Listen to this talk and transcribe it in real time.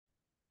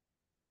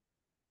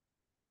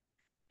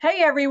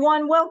Hey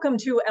everyone, welcome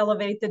to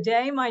Elevate the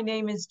Day. My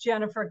name is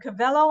Jennifer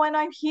Cavello and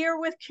I'm here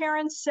with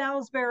Karen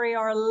Salisbury,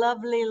 our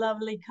lovely,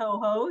 lovely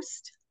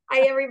co-host.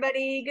 Hi,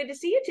 everybody. Good to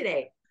see you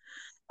today.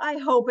 I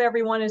hope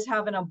everyone is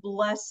having a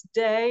blessed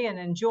day and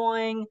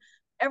enjoying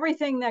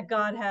everything that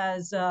God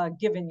has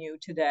given you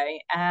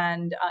today.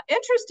 And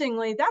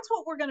interestingly, that's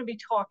what we're going to be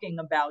talking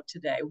about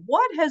today.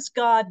 What has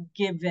God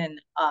given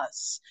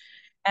us?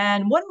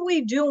 And what are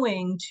we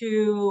doing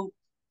to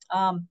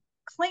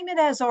claim it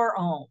as our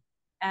own?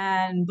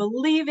 And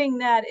believing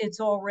that it's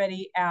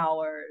already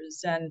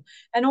ours and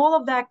all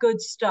of that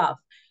good stuff.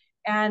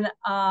 And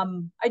I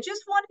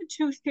just wanted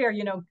to share,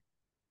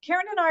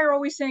 Karen and I are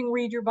always saying,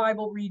 read your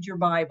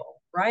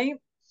Bible, right?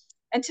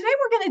 And today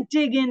we're going to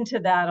dig into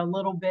that a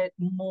little bit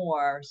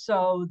more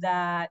so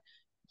that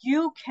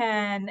you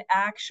can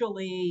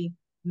actually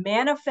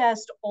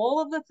manifest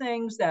all of the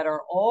things that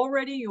are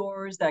already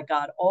yours, that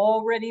God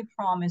already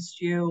promised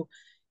you.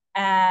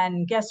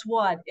 And guess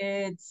what?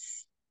 It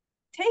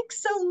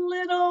takes a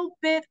little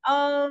bit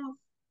of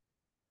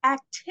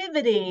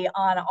activity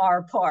on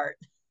our part.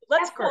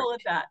 Let's call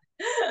Effort. it that.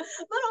 A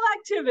little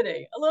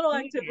activity,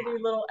 Yeah.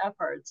 little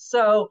effort.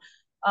 So,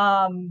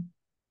 um,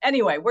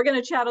 anyway, we're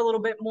going to chat a little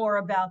bit more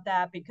about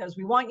that because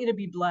we want you to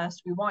be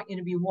blessed. We want you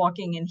to be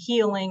walking in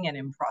healing and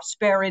in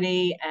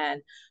prosperity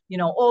and,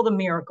 all the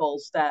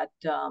miracles that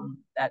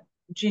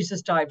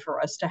Jesus died for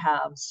us to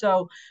have.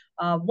 So,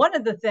 one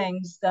of the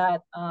things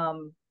that,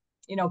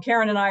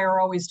 Karen and I are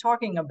always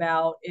talking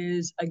about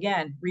is,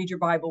 again, read your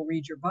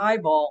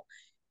Bible,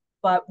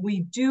 but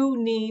we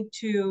do need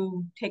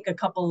to take a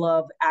couple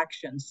of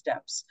action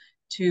steps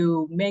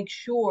to make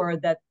sure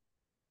that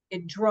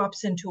it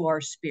drops into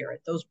our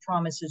spirit. Those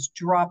promises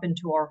drop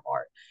into our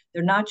heart.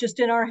 They're not just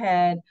in our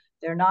head,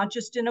 they're not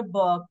just in a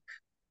book,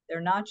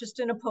 they're not just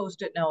in a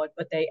post-it note,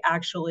 but they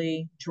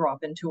actually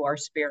drop into our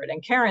spirit.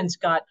 And Karen's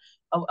got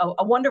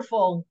a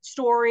wonderful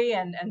story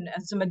and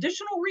some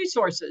additional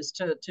resources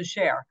to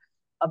share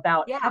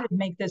about how Yeah. to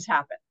make this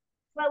happen.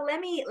 Well,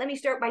 let me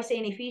start by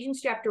saying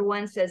Ephesians chapter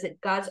 1 says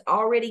that God's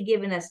already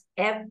given us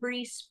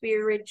every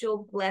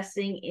spiritual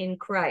blessing in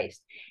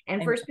Christ. And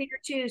Amen. First Peter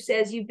 2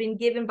 says you've been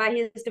given by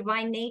his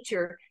divine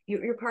nature.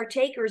 You're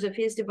partakers of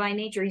his divine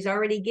nature. He's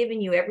already given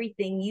you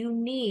everything you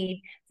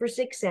need for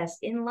success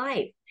in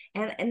life.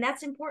 And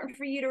that's important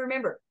for you to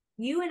remember.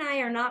 You and I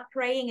are not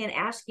praying and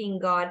asking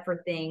God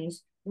for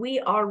things. We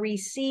are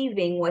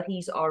receiving what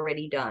he's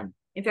already done.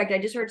 In fact, I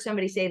just heard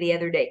somebody say the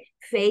other day,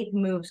 faith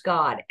moves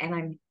God.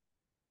 And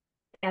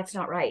that's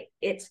not right.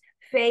 It's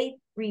faith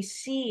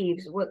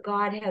receives what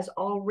God has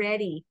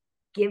already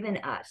given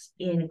us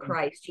in Mm-hmm.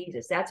 Christ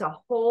Jesus. That's a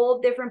whole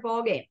different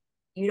ballgame.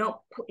 You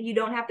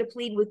don't have to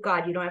plead with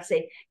God. You don't have to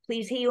say,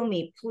 please heal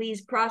me,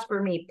 please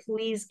prosper me,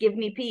 please give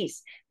me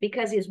peace.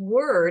 Because his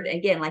word,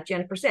 again, like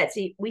Jennifer said,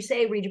 see, we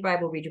say read your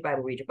Bible, read your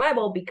Bible, read your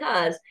Bible,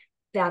 because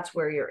that's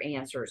where your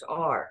answers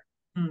are.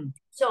 Mm.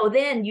 So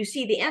then you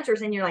see the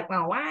answers and you're like,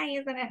 well, why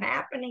isn't it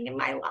happening in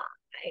my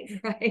life?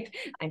 Right?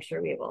 I'm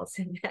sure we have all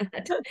said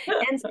that.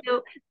 And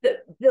so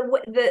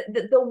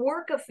the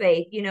work of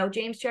faith,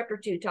 James chapter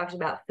 2 talks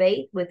about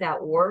faith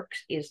without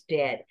works is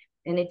dead.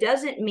 And it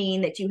doesn't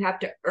mean that you have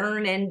to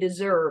earn and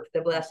deserve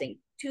the blessing.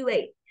 Too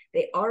late.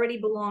 They already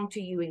belong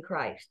to you in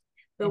Christ.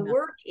 The Amen.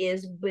 work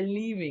is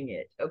believing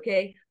it.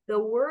 Okay. The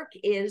work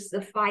is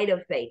the fight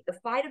of faith. The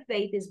fight of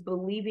faith is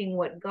believing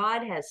what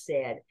God has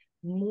said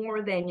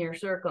more than your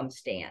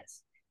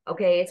circumstance.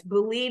 Okay, it's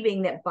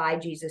believing that by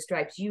Jesus'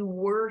 stripes you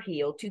were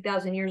healed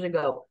 2,000 years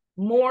ago,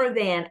 more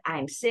than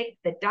I'm sick.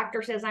 The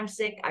doctor says I'm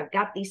sick. I've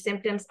got these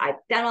symptoms. I've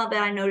done all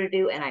that I know to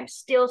do, and I'm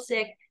still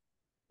sick.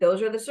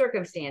 Those are the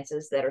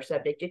circumstances that are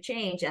subject to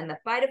change. And the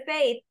fight of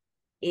faith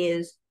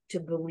is to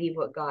believe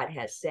what God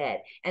has said.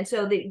 And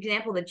so the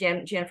example that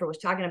Jennifer was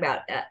talking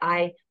about,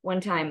 I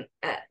one time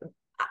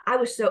I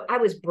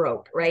was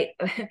broke, right?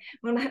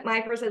 When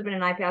my first husband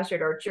and I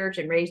pastored our church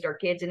and raised our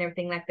kids and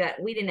everything like that,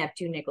 we didn't have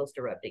two nickels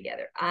to rub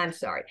together. I'm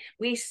sorry.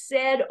 We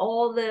said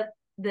all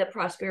the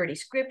prosperity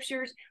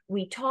scriptures,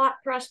 we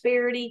taught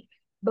prosperity,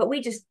 but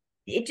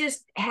it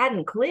just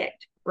hadn't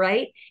clicked,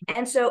 right?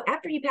 And so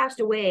after he passed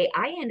away,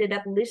 I ended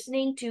up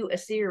listening to a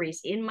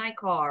series in my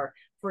car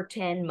for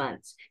 10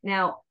 months.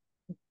 Now,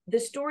 the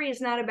story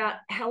is not about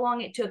how long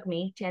it took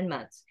me, 10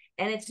 months,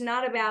 and it's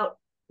not about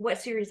what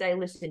series I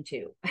listened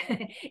to.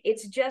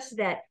 It's just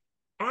that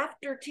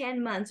after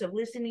 10 months of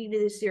listening to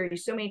this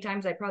series, so many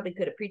times I probably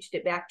could have preached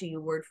it back to you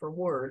word for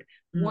word.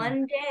 Mm.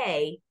 One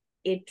day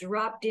it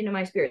dropped into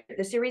my spirit.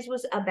 The series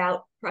was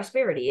about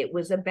prosperity. It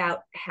was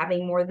about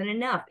having more than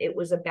enough. It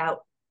was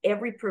about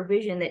every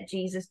provision that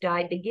Jesus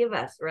died to give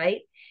us,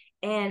 right?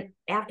 And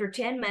after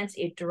 10 months,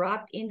 it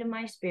dropped into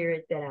my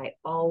spirit that I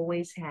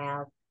always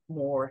have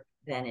more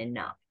than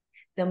enough.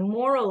 The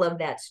moral of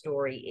that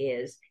story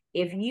is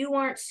if you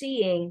aren't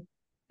seeing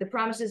the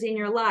promises in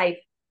your life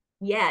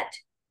yet,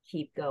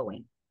 keep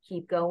going,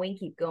 keep going,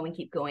 keep going,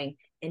 keep going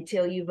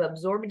until you've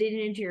absorbed it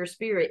into your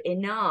spirit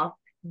enough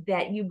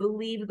that you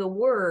believe the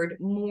word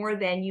more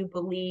than you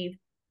believe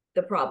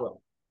the problem.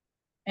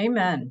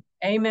 Amen.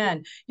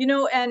 Amen. You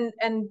know, and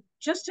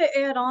just to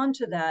add on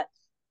to that,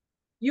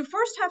 you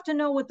first have to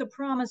know what the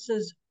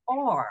promises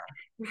are,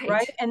 Right.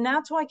 right? And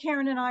that's why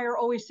Karen and I are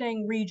always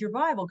saying, read your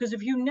Bible, because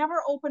if you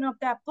never open up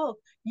that book,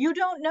 you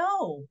don't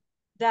know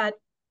that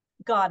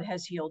God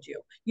has healed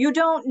you. You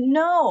don't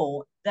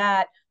know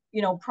that,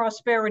 you know,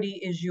 prosperity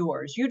is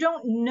yours. You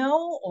don't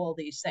know all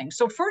these things.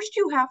 So first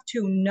you have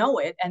to know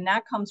it, and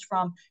that comes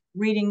from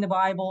reading the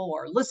Bible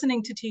or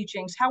listening to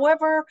teachings,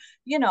 however,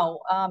 you know,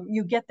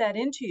 you get that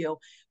into you.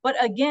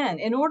 But again,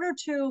 in order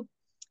to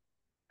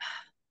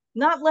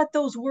not let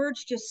those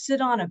words just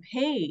sit on a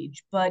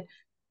page, but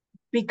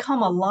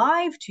become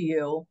alive to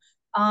you,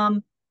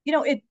 you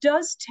know, it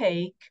does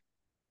take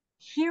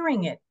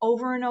hearing it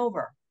over and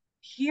over,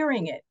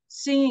 hearing it,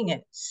 seeing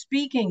it,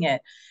 speaking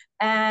it.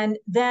 And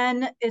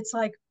then it's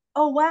like,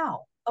 oh,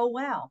 wow. Oh,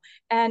 wow.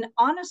 And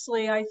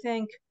honestly, I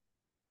think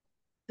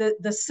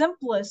the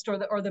simplest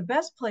or the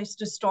best place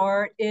to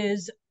start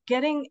is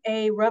getting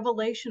a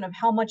revelation of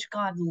how much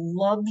God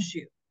loves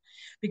you.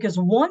 Because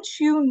once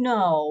you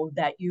know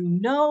that you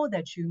know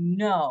that you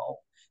know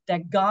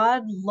that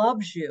God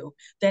loves you,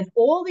 then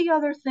all the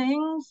other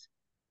things,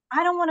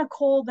 I don't want to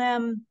call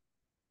them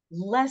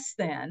less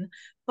than,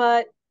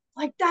 but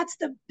like that's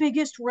the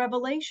biggest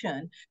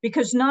revelation,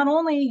 because not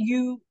only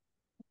you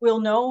will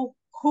know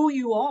who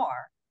you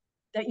are,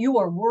 that you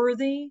are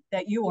worthy,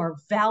 that you are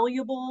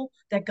valuable,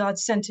 that God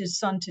sent his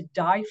son to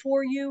die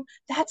for you.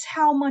 That's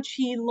how much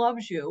he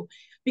loves you,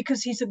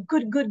 because he's a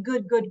good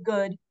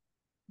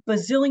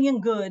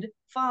bazillion good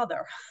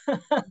father.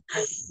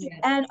 Yes.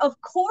 And of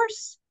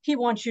course, he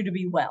wants you to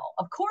be well.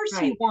 Of course,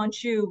 he Right.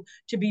 wants you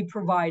to be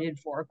provided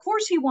for. Of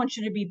course, he wants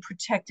you to be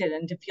protected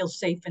and to feel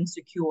safe and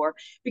secure,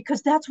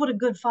 because that's what a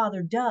good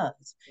father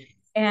does.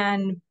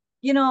 And,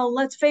 you know,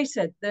 let's face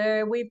it,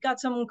 we've got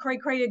some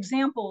cray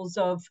examples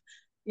of,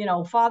 you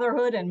know,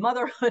 fatherhood and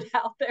motherhood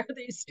out there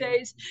these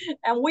days.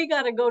 And we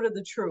got to go to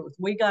the truth.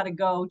 We got to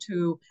go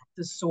to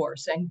the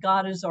source. And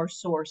God is our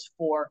source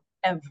for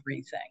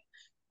everything.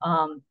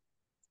 Um,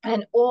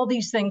 and all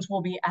these things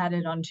will be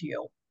added unto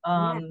you.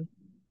 Yeah.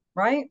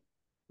 Right?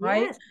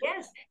 Right? Yes,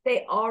 yes,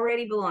 they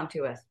already belong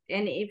to us.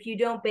 And if you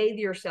don't bathe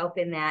yourself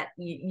in that,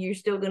 you're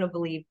still going to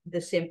believe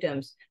the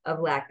symptoms of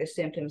lack, the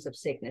symptoms of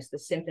sickness, the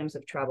symptoms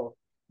of trouble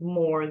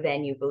more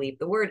than you believe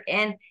the word.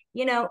 And,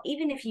 you know,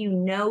 even if you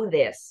know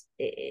this,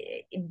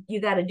 you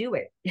got to do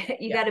it.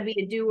 You Yeah. got to be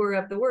a doer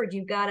of the word.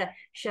 You got to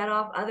shut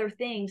off other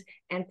things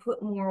and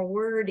put more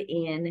word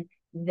in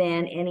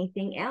than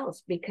anything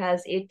else,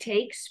 because it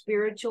takes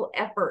spiritual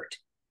effort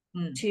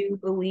to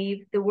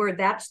believe the word.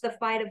 That's the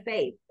fight of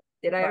faith.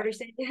 Did I Right. already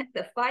say that?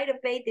 The fight of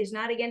faith is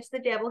not against the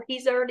devil.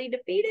 He's already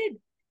defeated,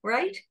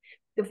 right?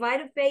 The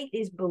fight of faith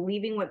is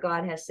believing what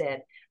God has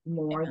said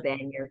more Amen.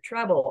 than your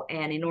trouble.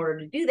 And in order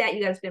to do that,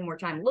 you got to spend more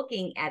time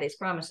looking at his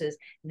promises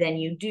than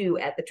you do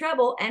at the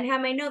trouble. And how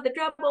many know the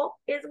trouble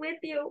is with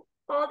you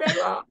all day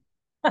long?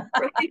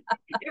 Right?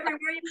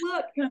 Everywhere you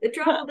look, the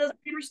trouble doesn't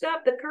ever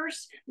stop. The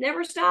curse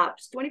never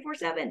stops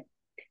 24/7.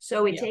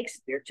 So it Yeah. takes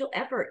spiritual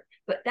effort.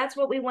 But that's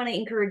what we want to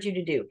encourage you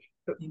to do.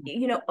 Amen.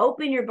 You know,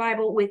 open your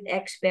Bible with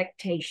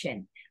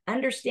expectation.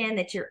 Understand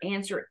that your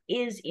answer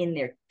is in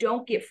there.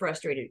 Don't get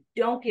frustrated.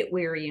 Don't get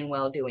weary in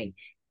well doing.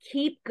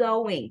 Keep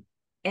going.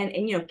 And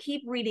you know,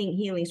 keep reading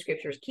healing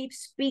scriptures. Keep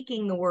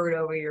speaking the word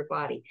over your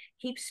body.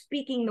 Keep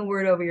speaking the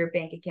word over your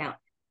bank account.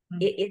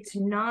 It's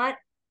not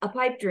a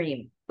pipe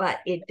dream, but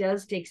it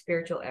does take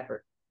spiritual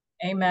effort.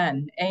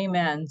 Amen.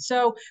 Amen.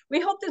 So we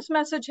hope this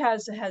message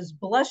has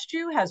blessed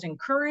you, has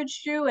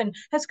encouraged you, and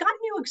has gotten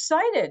you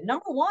excited.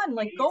 Number one,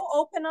 like go Yes.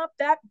 open up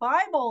that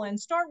Bible and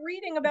start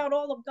reading about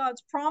all of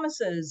God's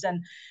promises.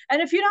 And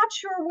if you're not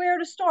sure where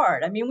to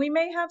start, I mean, we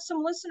may have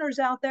some listeners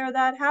out there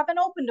that haven't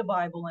opened a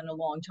Bible in a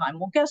long time.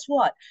 Well, guess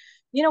what?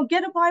 You know,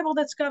 get a Bible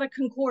that's got a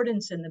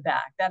concordance in the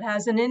back, that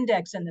has an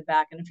index in the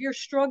back. And if you're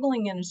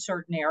struggling in a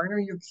certain area, or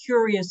you're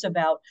curious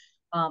about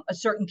a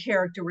certain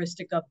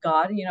characteristic of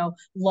God, you know,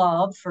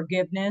 love,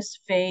 forgiveness,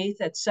 faith,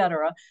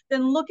 etc.,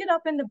 then look it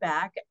up in the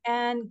back.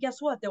 And guess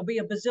what? There'll be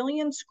a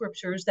bazillion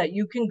scriptures that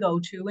you can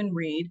go to and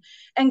read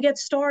and get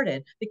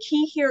started. The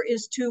key here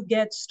is to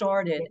get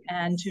started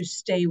and to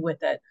stay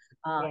with it,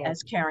 Yes.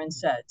 as Karen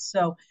said.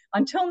 So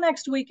until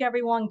next week,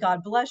 everyone,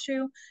 God bless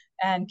you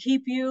and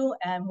keep you,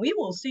 and we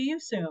will see you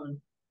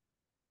soon.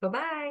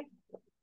 Bye-bye.